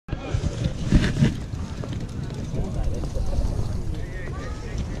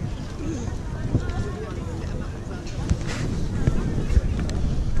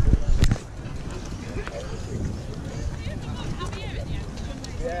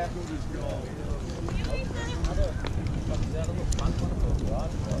Right,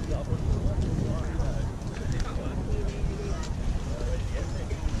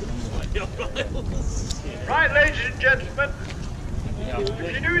 ladies and gentlemen,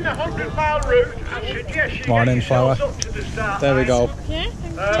 if you're doing the 100-mile route, I suggest you Morning, get yourselves Flower. up to the start There we line. go.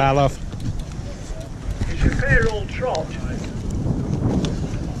 Tail off. It's a fair old trot.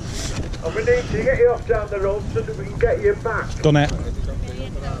 And we need to get you off down the road so that we can get you back. Done it.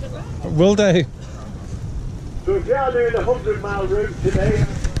 Will do. So if you are doing a 100-mile route today,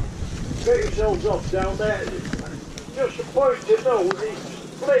 get yourselves off down there. Just a point to note, it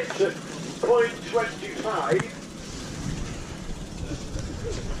splits at 0.25.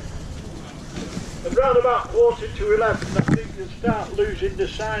 And round about 11:15, I think you'll start losing the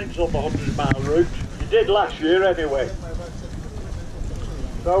signs on the 100-mile route. You did last year anyway.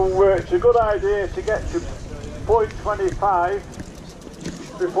 So it's a good idea to get to 0.25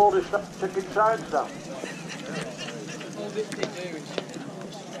 before they start taking signs down.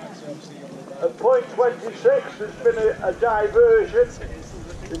 At 0.26 there's been a diversion.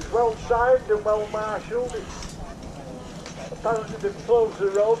 It's well signed and well marshalled. Apparently they've closed the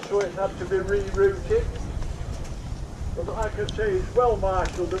road so it had to be rerouted. But like I say, it's well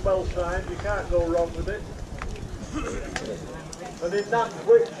marshalled and well signed, you can't go wrong with it. And in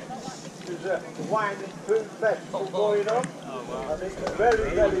Nantwich there's a wine and food festival going on. And it's very,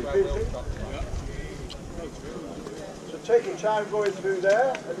 very busy. So take your time going through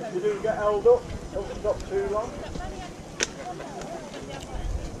there, and if you do get held up, don't stop too long.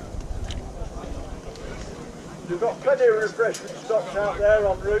 You've got plenty of refreshment stocked out there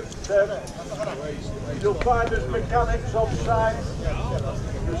en route. You'll find there's mechanics on site.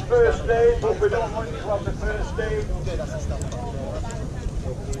 There's first aid, but we don't want you to have the first aid.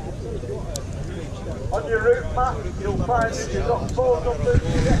 On your route map, you'll find that you've got phone numbers to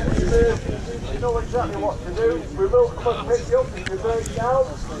get any emergencies. You know exactly what to do. We will come and pick you up if you break down.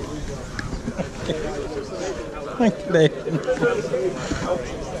 Thank you, Dave.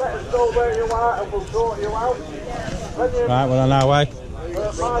 Let us know where you are and we'll sort you out. Right, we're on our way.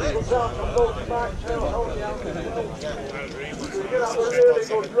 Marshall down to motorbike tail, hold you out. We're going to have a really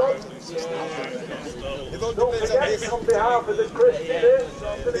good run. Don't forget, on behalf of the Christie bit,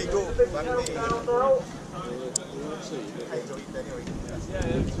 I'm going to give the big countdown now.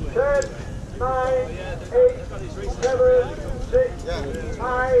 10, 9, 8, 7, 6,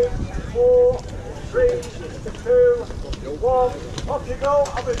 5, 4, 3, 2, 1. Off you go,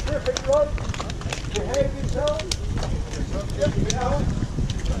 have a terrific run. Behave yourself. Get me out.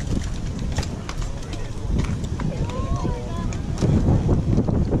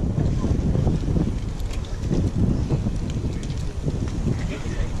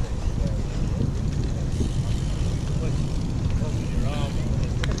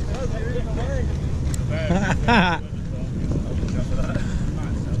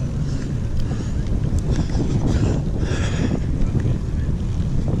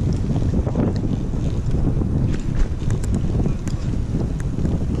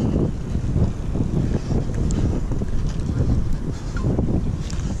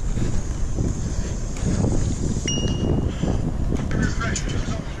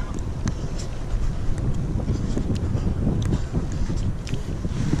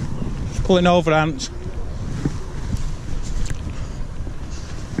 Pulling over, Ants.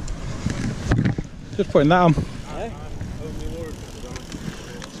 Just putting that on.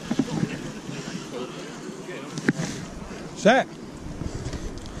 Set.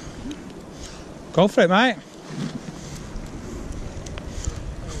 Go for it, mate.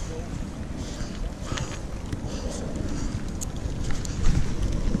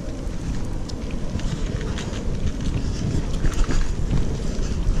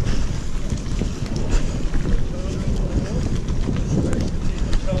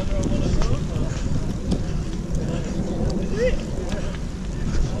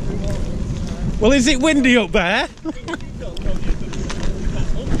 Well, is it windy up there?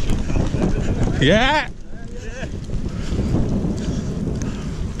 Yeah.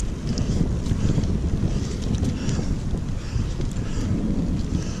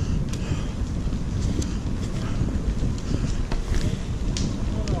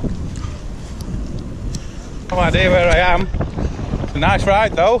 No idea where I am. It's a nice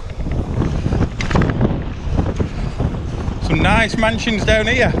ride though. Some nice mansions down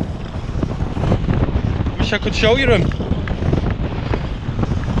here. Wish I could show you them.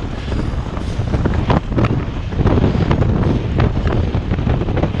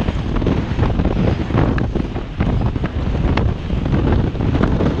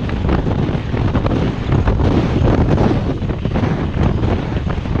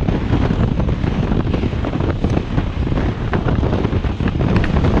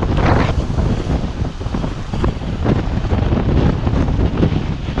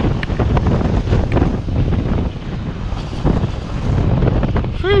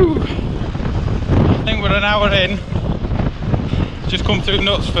 Whew. I think we're an hour in. Just come through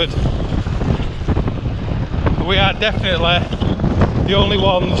Knutsford. We are definitely the only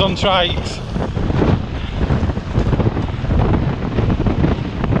ones on trikes.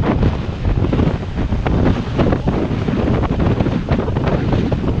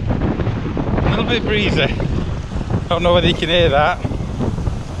 A little bit breezy. Don't know whether you can hear that.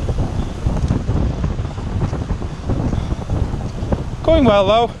 Going well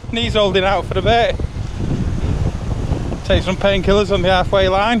though, knees holding out for a bit. Take some painkillers on the halfway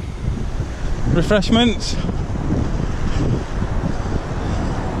line. Refreshments.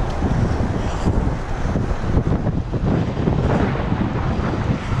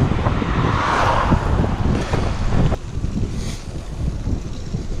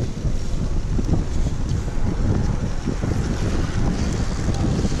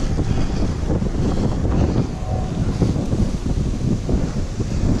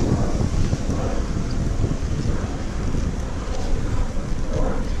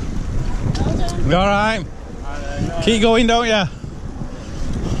 You alright? Keep going, don't you?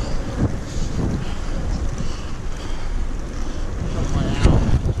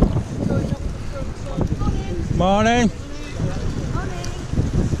 Morning. Morning.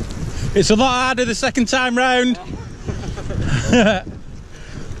 It's a lot harder the second time round.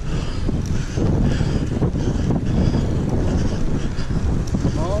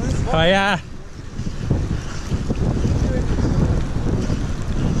 Oh yeah.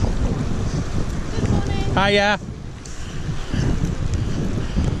 Hiya.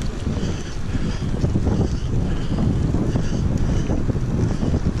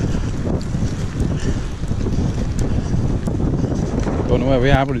 Don't know where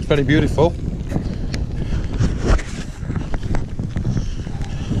we are, but it's very beautiful.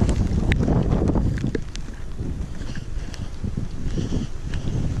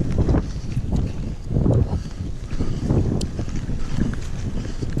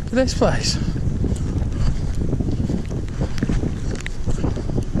 Look at this place.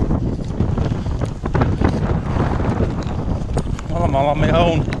 Well, I'm all on my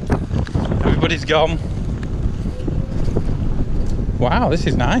own. Everybody's gone. Wow, this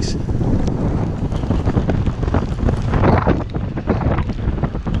is nice.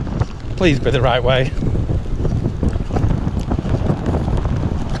 Please be the right way.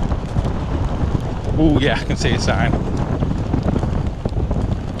 Oh yeah, I can see a sign.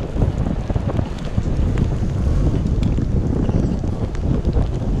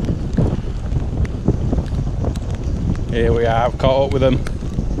 Here we are, I've caught up with them.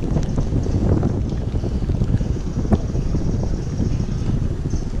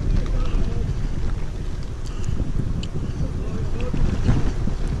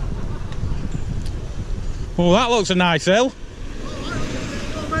 Oh, that looks a nice hill.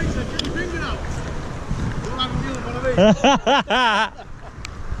 I'm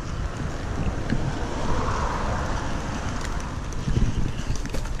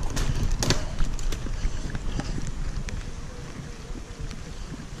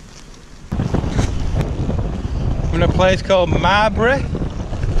in a place called Marbury.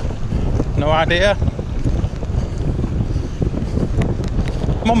 No idea.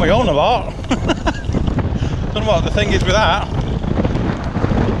 I'm on my own a lot. Don't know what the thing is with that.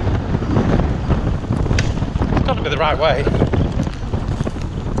 It's got to be the right way.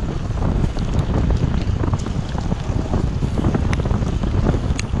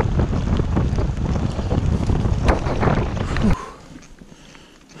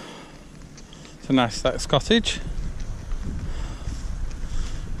 It's a nice Thatched cottage.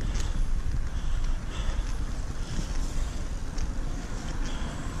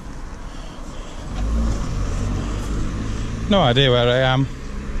 No idea where I am.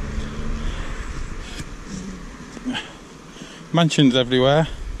 Mansions everywhere.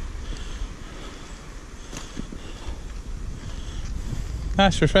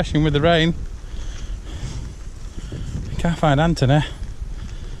 Nice, refreshing with the rain. Can't find Anthony.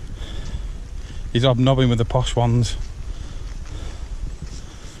 He's hobnobbing with the posh ones.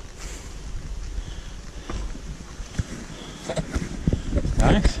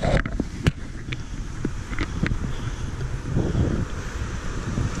 Nice.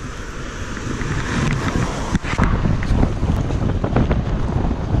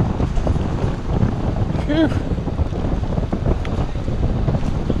 Phew.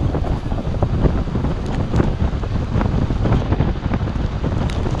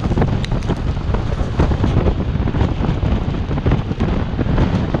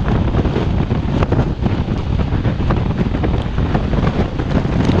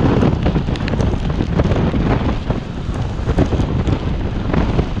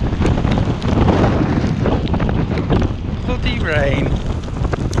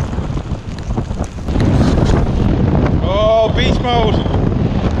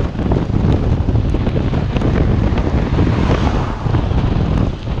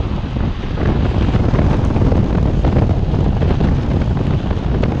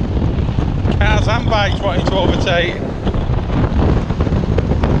 update.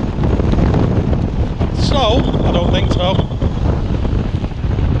 Slow? I don't think so.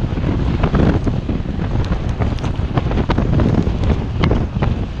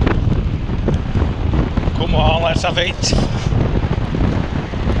 Come on, let's have it.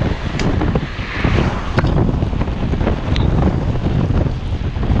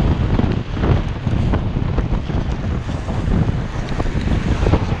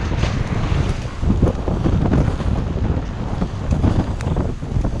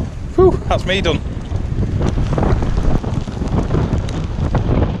 Whew, that's me done.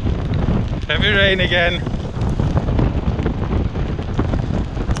 Heavy rain again.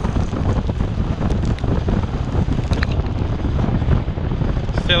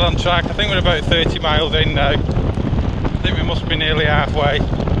 Still on track. I think we're about 30 miles in now. I think we must be nearly halfway.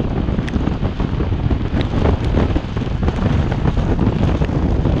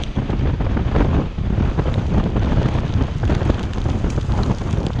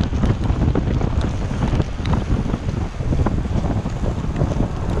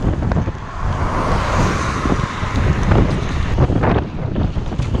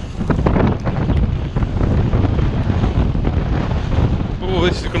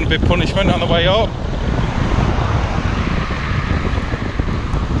 This is going to be punishment on the way up.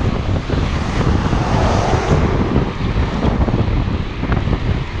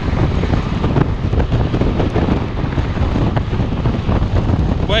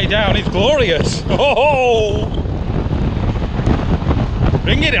 Way down is glorious. Oh,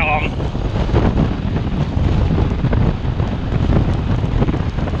 bring it on.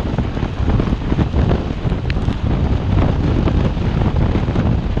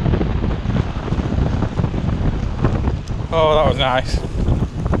 Oh, that was nice.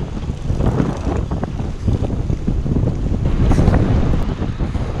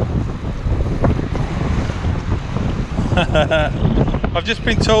 I've just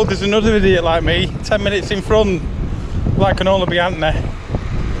been told there's another idiot like me 10 minutes in front. That can only be Anthony.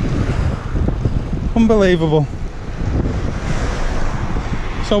 Unbelievable.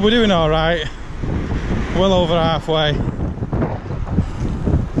 So we're doing alright. Well over halfway.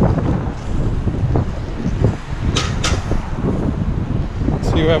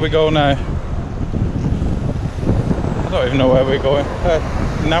 See where we go now. I don't even know where we're going.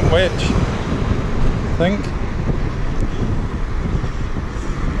 Nantwich, I think.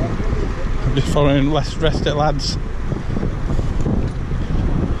 I'm just following less rested lads.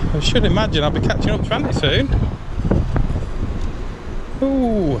 I should imagine I'll be catching up to Andy soon.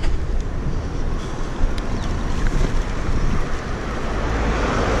 Ooh.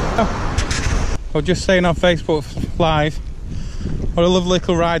 Oh. I was just saying on Facebook Live what a lovely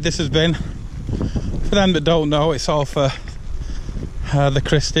little ride this has been. For them that don't know, it's all for the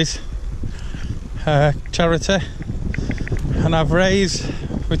Christie's charity, and I've raised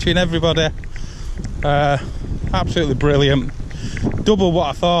between everybody absolutely brilliant, double what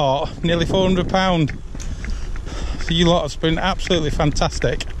I thought, nearly £400. So you lot have been absolutely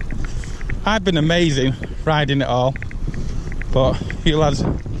fantastic. I've been amazing riding it all, but you lads,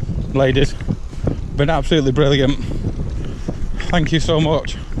 ladies, been absolutely brilliant. Thank you so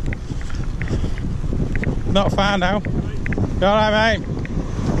much. Not far now. You alright, mate?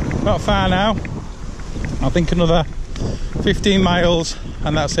 Not far now. I think another 15 miles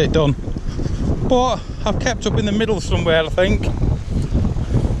and that's it, done. But I've kept up in the middle somewhere, I think.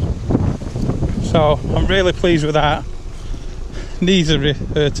 So I'm really pleased with that. Knees are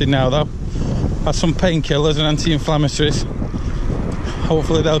hurting now though. Had some painkillers and anti-inflammatories.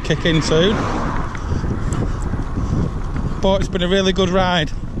 Hopefully they'll kick in soon. But it's been a really good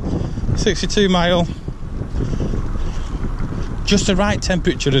ride. 62 mile. Just the right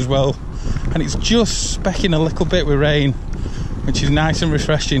temperature as well. And it's just specking a little bit with rain, which is nice and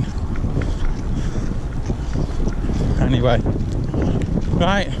refreshing. Anyway,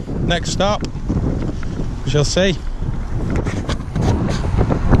 right, next stop, we shall see.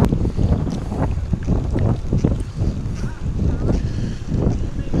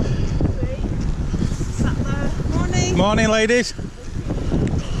 Morning. Morning, ladies.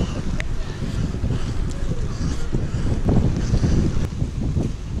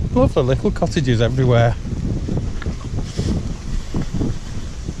 Lovely little cottages everywhere.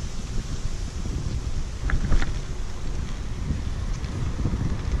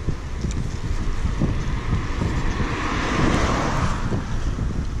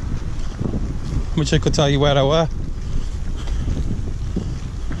 Which I could tell you where I were.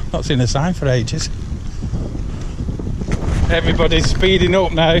 Not seen a sign for ages. Everybody's speeding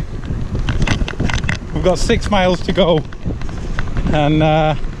up now. We've got 6 miles to go, and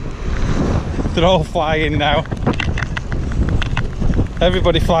they're all flying now.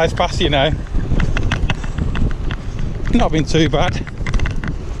 Everybody flies past you now. Not been too bad.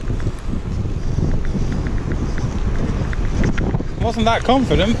 Wasn't that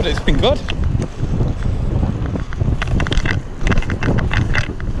confident, but it's been good.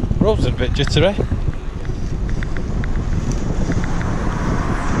 Road's a bit jittery.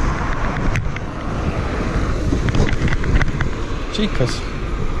 Cheekers.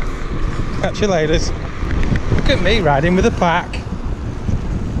 Catch you later. Look at me riding with a pack.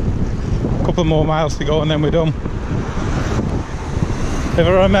 A couple more miles to go and then we're done. If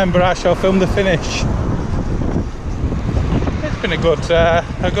I remember, I shall film the finish. It's been a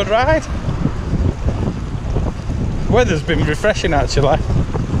good ride. Weather's been refreshing actually.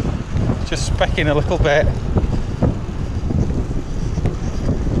 Just specking a little bit.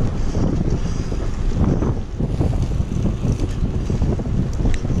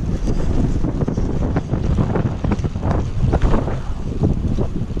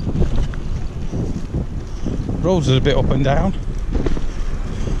 Roads are a bit up and down.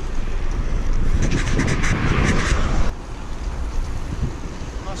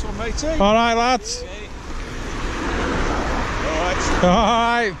 Nice one, matey. All right, lads. Alright. All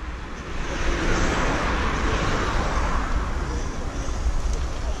right.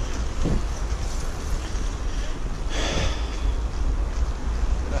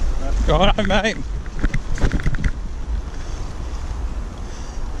 All right, mate.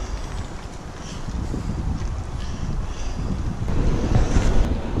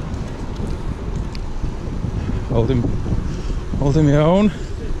 Holding my own.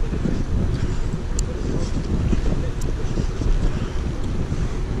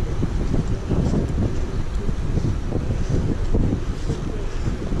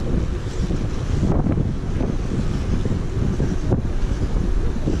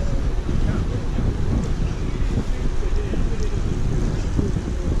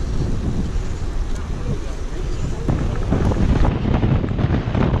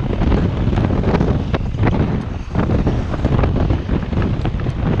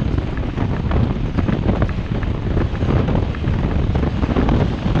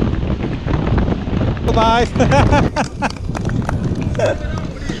 Bye.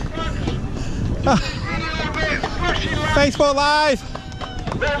 Facebook Live.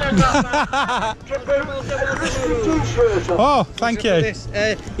 Oh, thank you.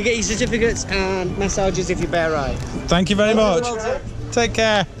 You get your certificates and massages if you bear right. Thank you very much. Take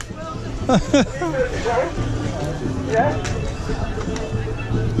care.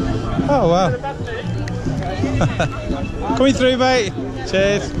 Oh wow. Coming through, mate.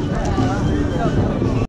 Cheers.